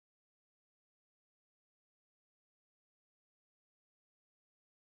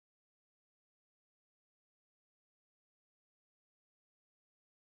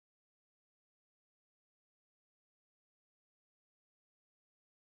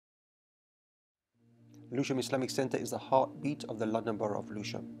Lewisham Islamic Centre is the heartbeat of the London Borough of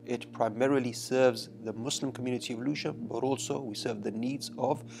Lewisham. It primarily serves the Muslim community of Lewisham, but also we serve the needs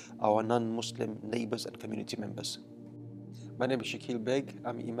of our non-Muslim neighbours and community members. My name is Shakil Beg.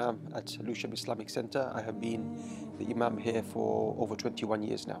 I'm Imam at Lewisham Islamic Centre. I have been the Imam here for over 21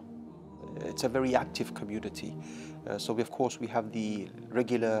 years now. It's a very active community. So of course we have the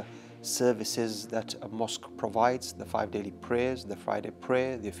regular services that a mosque provides, the 5 daily prayers, the Friday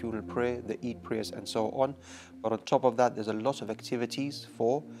prayer, the funeral prayer, the Eid prayers and so on. But on top of that, there's a lot of activities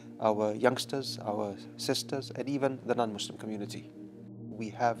for our youngsters, our sisters and even the non-Muslim community. We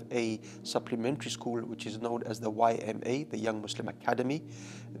have a supplementary school which is known as the YMA, the Young Muslim Academy.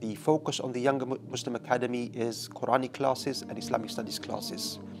 The focus on the Young Muslim Academy is Quranic classes and Islamic studies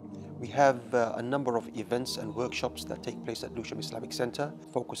classes. We have a number of events and workshops that take place at Lewisham Islamic Centre,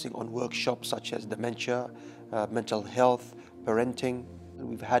 focusing on workshops such as dementia, mental health, parenting.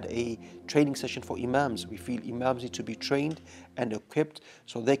 We've had a training session for imams. We feel imams need to be trained and equipped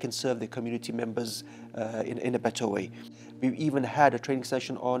so they can serve their community members in a better way. We've even had a training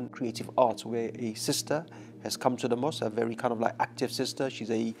session on creative arts where a sister has come to the mosque, a very kind of like active sister. She's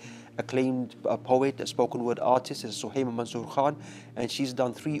a acclaimed poet, a spoken word artist, is Suhaima Mansour Khan, and she's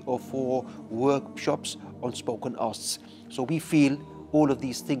done 3 or 4 workshops on spoken arts. So we feel all of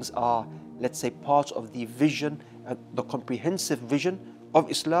these things are, let's say, part of the vision, the comprehensive vision of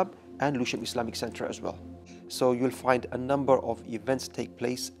Islam and Lewisham Islamic Centre as well. So you'll find a number of events take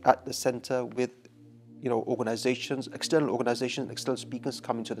place at the centre with, organizations, external speakers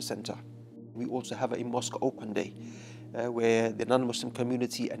coming to the centre. We also have a mosque open day where the non-Muslim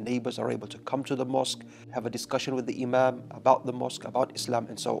community and neighbours are able to come to the mosque, have a discussion with the imam about the mosque, about Islam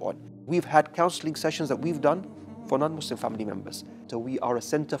and so on. We've had counselling sessions that we've done for non-Muslim family members. So we are a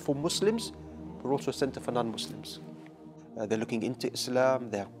centre for Muslims, but also a centre for non-Muslims. They're looking into Islam,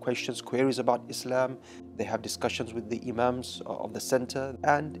 they have questions, queries about Islam, they have discussions with the imams of the centre,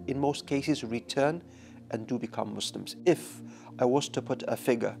 and in most cases return and do become Muslims. If I was to put a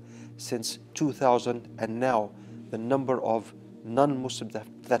figure, since 2000 and now, the number of non-Muslims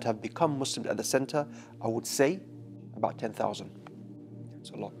that have become Muslims at the centre, I would say about 10,000. It's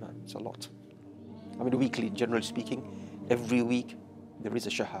a lot, man, it's a lot. I mean, weekly, generally speaking, every week there is a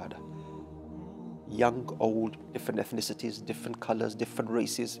shahada. Young, old, different ethnicities, different colours, different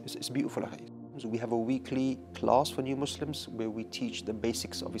races. It's beautiful. So we have a weekly class for new Muslims where we teach the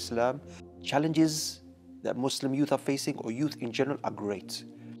basics of Islam. Challenges that Muslim youth are facing, or youth in general, are great.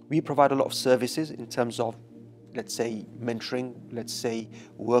 We provide a lot of services in terms of, let's say, mentoring, let's say,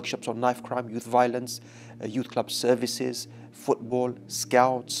 workshops on knife crime, youth violence, youth club services, football,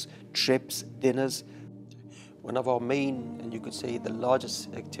 scouts, trips, dinners. One of our main, and you could say the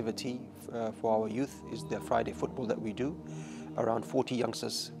largest activity for our youth is the Friday football that we do. Around 40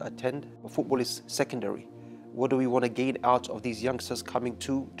 youngsters attend. Football is secondary. What do we want to gain out of these youngsters coming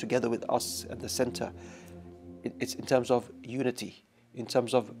together with us at the centre? It's in terms of unity, in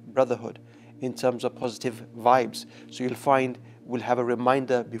terms of brotherhood, in terms of positive vibes. So you'll find we'll have a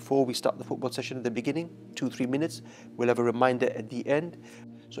reminder before we start the football session at the beginning, 2-3 minutes. We'll have a reminder at the end.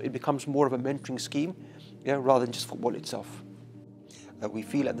 So it becomes more of a mentoring scheme, rather than just football itself. We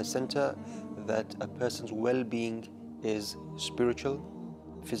feel at the centre that a person's well-being is spiritual,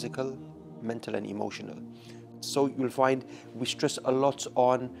 physical, mental and emotional. So you'll find we stress a lot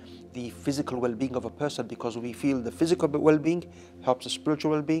on the physical well-being of a person because we feel the physical well-being helps the spiritual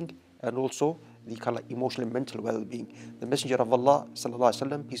well-being and also the kind of emotional and mental well-being. The Messenger of Allah, sallallahu alaihi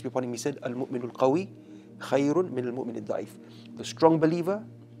wasallam, peace be upon him, he said, "Al-mu'minu al-qawi khayrun min al-mu'min al-da'if." The strong believer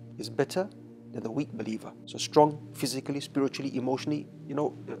is better than the weak believer. So strong physically, spiritually, emotionally,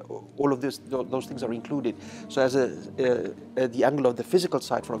 all of those things are included. So as the angle of the physical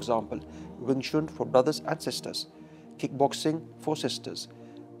side, for example, Wing Chun for brothers and sisters, kickboxing for sisters,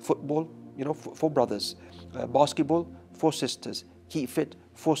 football, for brothers, basketball for sisters, Keep Fit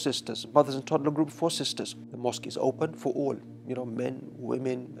for sisters, mothers and toddler group for sisters. The mosque is open for all, men,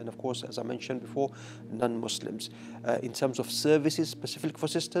 women, and of course, as I mentioned before, non-Muslims. In terms of services specific for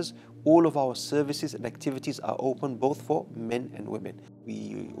sisters, all of our services and activities are open both for men and women.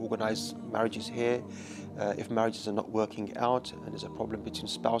 We organize marriages here. If marriages are not working out and there's a problem between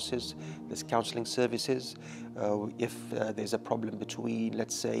spouses, there's counseling services. If there's a problem between,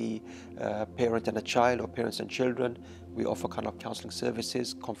 let's say, a parent and a child or parents and children, we offer kind of counseling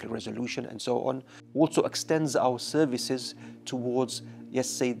services, conflict resolution and so on. Also extends our services towards, let's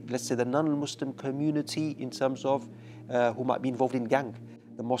say the non-Muslim community in terms of who might be involved in gang.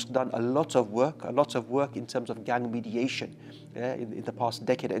 The mosque done a lot of work in terms of gang mediation in the past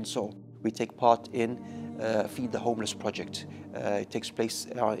decade and so. We take part in Feed the Homeless project. It takes place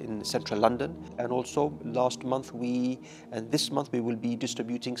in central London, and also last month and this month we will be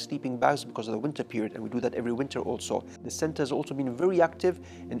distributing sleeping bags because of the winter period, and we do that every winter also. The centre has also been very active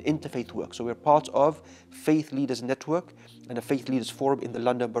in interfaith work, so we're part of Faith Leaders Network and a Faith Leaders Forum in the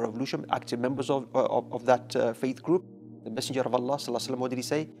London Borough of Lewisham, active members of that faith group. The Messenger of Allah, what did he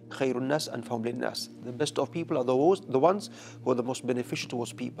say? Khairun nas anfahum linnas. The best of people are the ones who are the most beneficial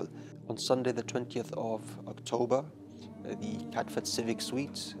towards people. On Sunday, the 20th of October, the Catford Civic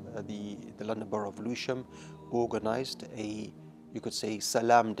Suite, the London Borough of Lewisham, organised you could say,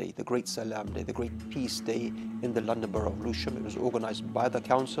 Salam Day, the Great Salam Day, the Great Peace Day in the London Borough of Lewisham. It was organised by the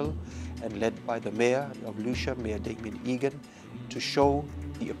council and led by the Mayor of Lewisham, Mayor Damien Egan, to show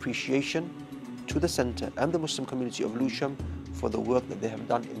the appreciation to the centre and the Muslim community of Lewisham for the work that they have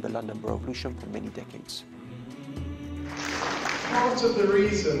done in the London Borough of Lewisham for many decades. Part of the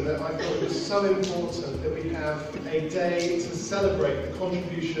reason that I thought it was so important that we have a day to celebrate the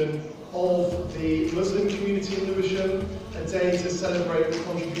contribution of the Muslim community in Lewisham, a day to celebrate the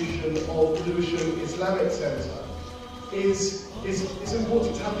contribution of Lewisham Islamic Centre, is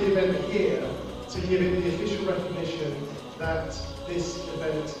important to have the event here to give it the official recognition that this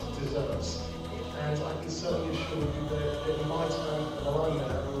event deserves. And I can certainly assure you that in my time while I'm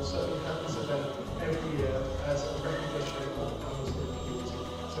there, we will certainly have this event every year as a recognition of our Muslim community.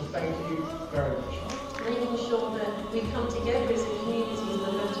 So thank you very much. Making sure that we come together as a community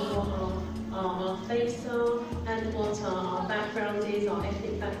no matter what our faiths are and what our background is, our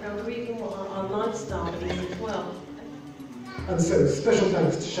ethnic background, or even what our lifestyle is as well. And so special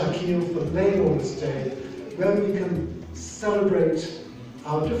thanks to Shakil for laying on this day where we can celebrate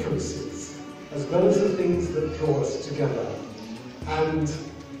our differences as well as the things that draw us together, and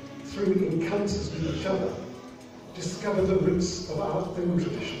through encounters with each other, discover the roots of our own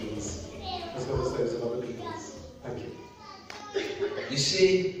traditions, as well as those of other peoples. Thank you. You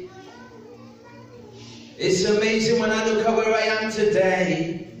see, it's amazing when I look at where I am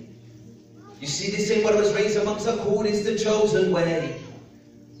today. You see, this ain't what I was raised amongst the called, it's the chosen way.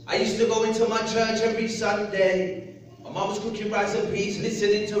 I used to go into my church every Sunday. My mum was cooking rice and peas,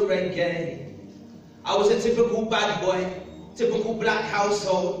 listening to reggae. I was a typical bad boy, typical black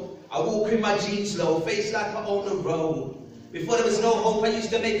household. I walk with my jeans low, face like I own the road. Before there was no hope, I used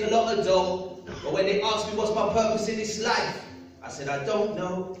to make a lot of dough. But when they asked me what's my purpose in this life, I said I don't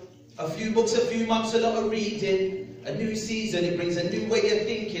know. A few books, a few months, a lot of reading. A new season, it brings a new way of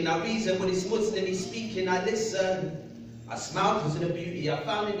thinking. I reason when it's Muslim, he's speaking, I listen. I smile because of the beauty I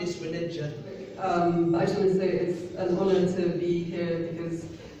found in this religion. I just want to say it's an honour to be here because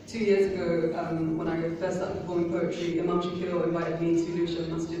 2 years ago, when I first started performing poetry, Imam Shakil invited me to Lewisham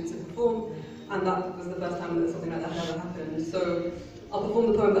Masjid to perform, and that was the first time that something like that had ever happened. So I'll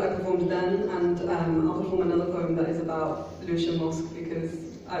perform the poem that I performed then, and I'll perform another poem that is about Lewisham Mosque because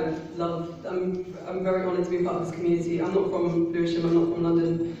I'm very honoured to be part of this community. I'm not from Lewisham, I'm not from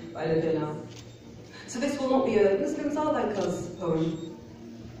London, but I live here now. So this will not be a Muslims are like us poem.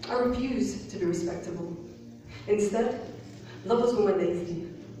 I refuse to be respectable. Instead, lovers when we're lazy.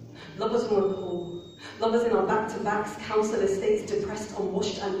 Lovers when we're poor, lovers in our back-to-backs, council estates, depressed,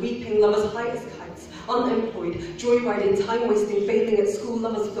 unwashed and weeping, lovers high as kites, unemployed, joyriding, time-wasting, failing at school,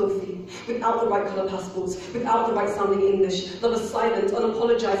 lovers filthy, without the right colour passports, without the right sounding English, lovers silent,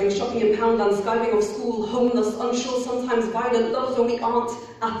 unapologising, shopping in Poundland, skiving off school, homeless, unsure, sometimes violent, lovers when we aren't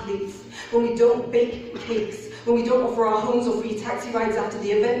athletes, when we don't bake cakes, when we don't offer our homes or free taxi rides after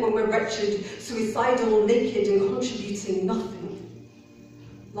the event, when we're wretched, suicidal, naked and contributing nothing.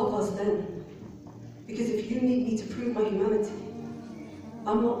 Love us then, because if you need me to prove my humanity,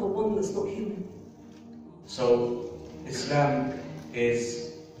 I'm not the one that's not human. So, Islam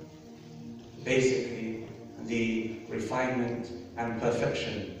is basically the refinement and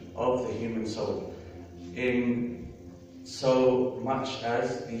perfection of the human soul, in so much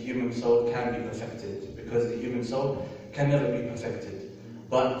as the human soul can be perfected, because the human soul can never be perfected,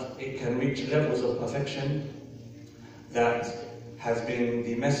 but it can reach levels of perfection that has been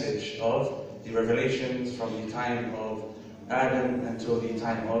the message of the revelations from the time of Adam until the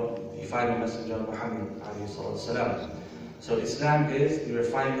time of the final messenger Muhammad ﷺ. So Islam is the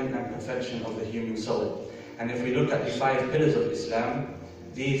refinement and perfection of the human soul. And if we look at the 5 pillars of Islam,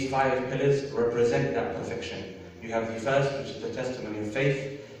 these 5 pillars represent that perfection. You have the first, which is the testimony of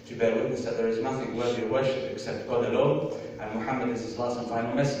faith, to bear witness that there is nothing worthy of worship except God alone, and Muhammad is his last and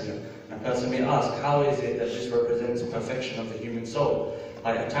final messenger. A person may ask, how is it that this represents the perfection of the human soul?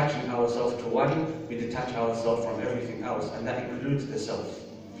 By attaching ourselves to one, we detach ourselves from everything else, and that includes the self.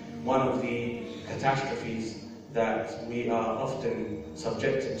 One of the catastrophes that we are often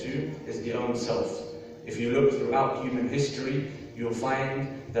subjected to is the own self. If you look throughout human history, you'll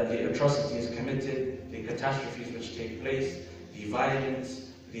find that the atrocities committed, the catastrophes which take place, the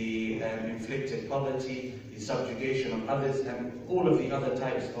violence, the inflicted poverty, the subjugation of others, and all of the other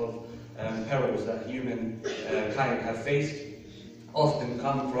types of perils that humankind have faced often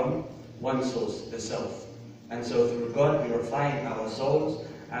come from one source, the self. And so through God we refine our souls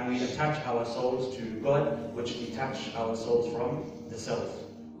and we attach our souls to God, which detach our souls from the self.